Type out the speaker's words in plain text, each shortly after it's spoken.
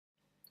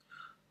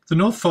The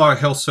North Fly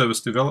Health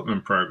Service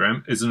Development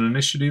Program is an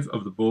initiative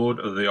of the Board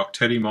of the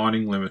Octeti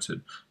Mining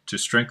Limited to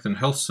strengthen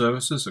health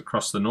services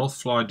across the North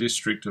Fly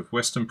district of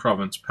Western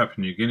Province, Papua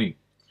New Guinea.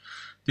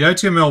 The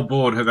OTML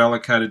Board have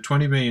allocated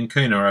 20 million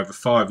kina over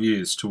 5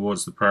 years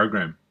towards the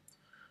program.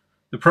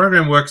 The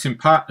program works in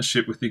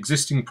partnership with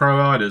existing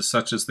providers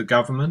such as the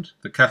government,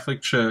 the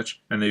Catholic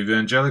Church and the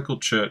Evangelical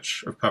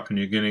Church of Papua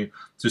New Guinea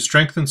to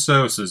strengthen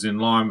services in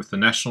line with the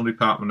National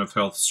Department of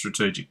Health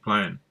Strategic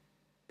Plan.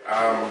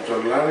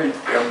 I'm Lari,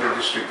 I'm the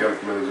District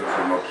Health Manager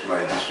for North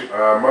Fly District.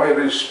 My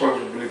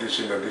responsibilities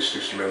in the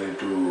district is mainly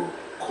to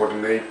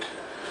coordinate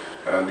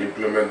and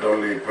implement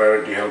only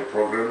priority health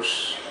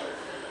programs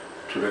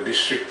to the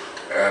district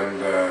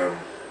and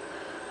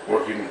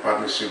work in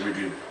partnership with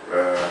the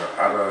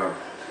other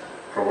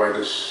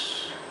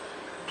providers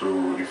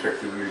to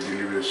effectively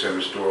deliver the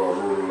service to our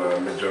rural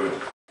majority.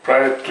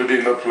 Prior to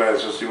the North Fly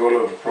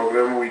Development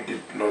Program, we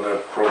did not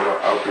have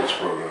proper outreach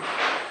program.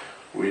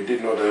 We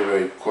did not have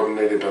a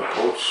coordinated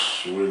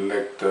approach. We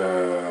lacked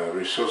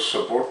resource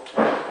support.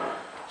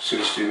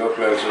 Since the North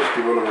Fly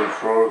Development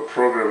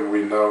Program,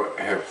 we now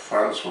have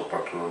funds for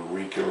patrol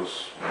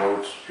vehicles,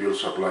 boats, fuel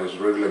supplies,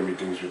 regular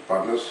meetings with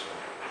partners,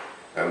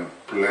 and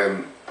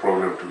plan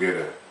program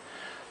together.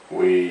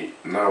 We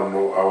now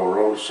know our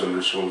roles and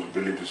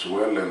responsibilities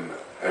well and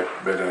have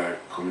better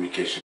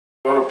communication.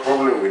 Not a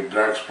problem with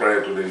drugs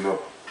prior to the North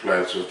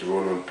Fly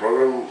Development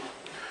Program.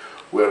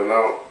 We are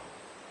now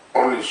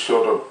only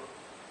short of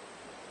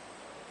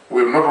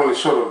We're not only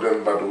short of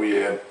them, but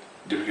we had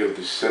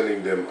difficulty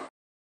sending them.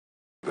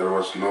 There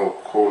was no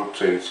cold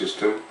chain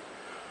system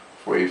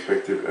for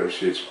effective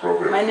MCH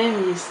program. My name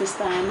is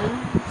Sister Anna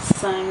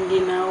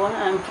Sanginawa.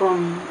 I'm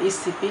from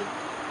ECP,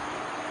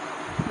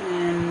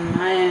 and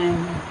I am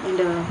in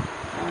the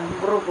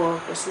group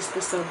of the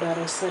Sisters of the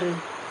Rosary.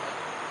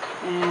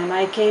 And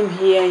I came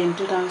here in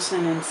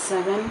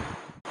 2007.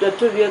 The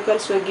 2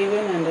 vehicles were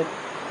given and the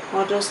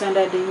motors and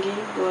the dinghy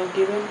were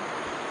given.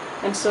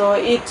 And so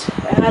it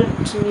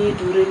helped me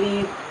to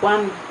really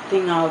one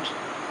thing out,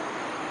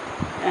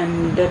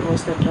 and that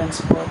was the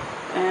transport.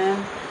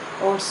 And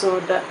also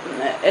that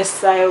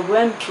as I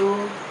went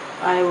through,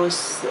 I was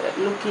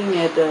looking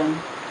at the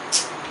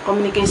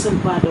communication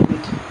part of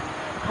it.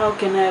 How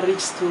can I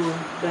reach to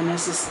the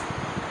nurses?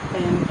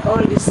 And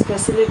all these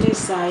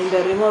facilities are in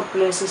the remote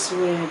places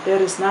where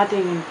there is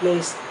nothing in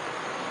place.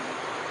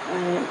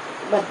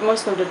 But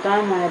most of the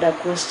time I had a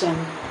question,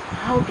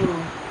 how do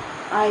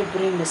I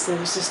bring the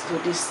services to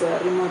these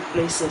remote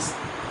places?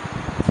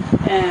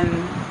 And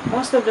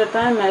most of the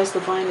time I used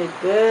to find it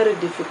very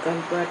difficult,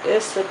 but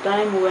as the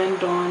time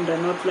went on, the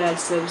North Fly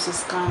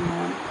services come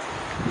on.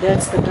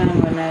 That's the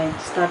time when I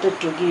started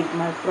to give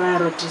my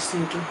priorities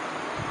into.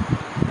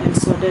 And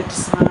so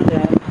that's how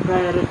the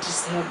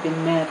priorities have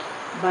been met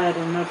by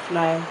the North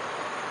Fly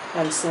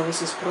Health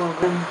Services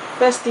Program.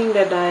 First thing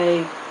that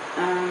I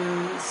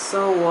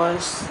saw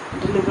was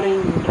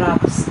delivering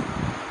drugs,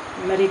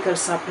 medical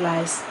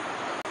supplies,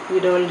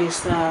 with all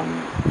this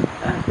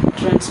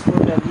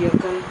transport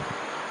vehicle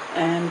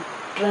and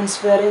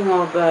transferring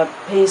of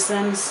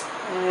patients,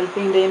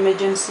 helping the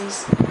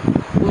emergencies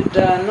with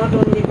not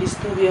only these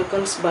 2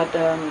 vehicles but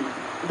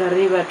the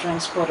river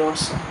transport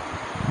also,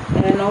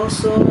 and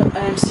also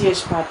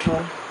MCH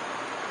patrol.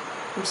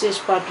 MCH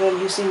patrol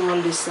using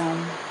all this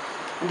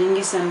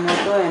dinghies and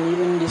motor and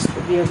even this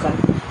vehicle.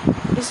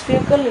 This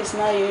vehicle is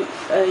now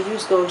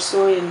used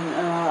also in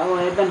our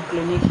urban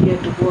clinic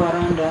here to go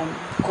around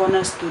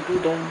corners to do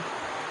the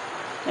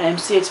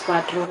MCH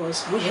patrol.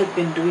 We have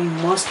been doing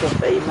most of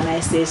the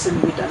immunization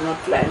with the North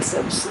Fly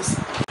services.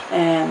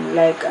 And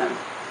like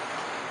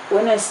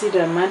when I see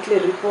the monthly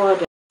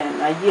report and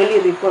a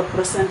yearly report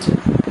presented,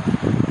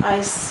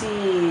 I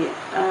see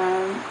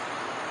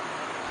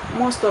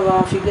most of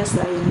our figures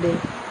are in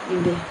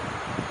there,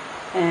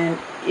 and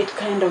it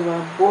kind of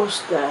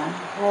boosts the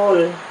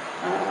whole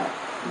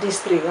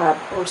district up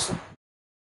also.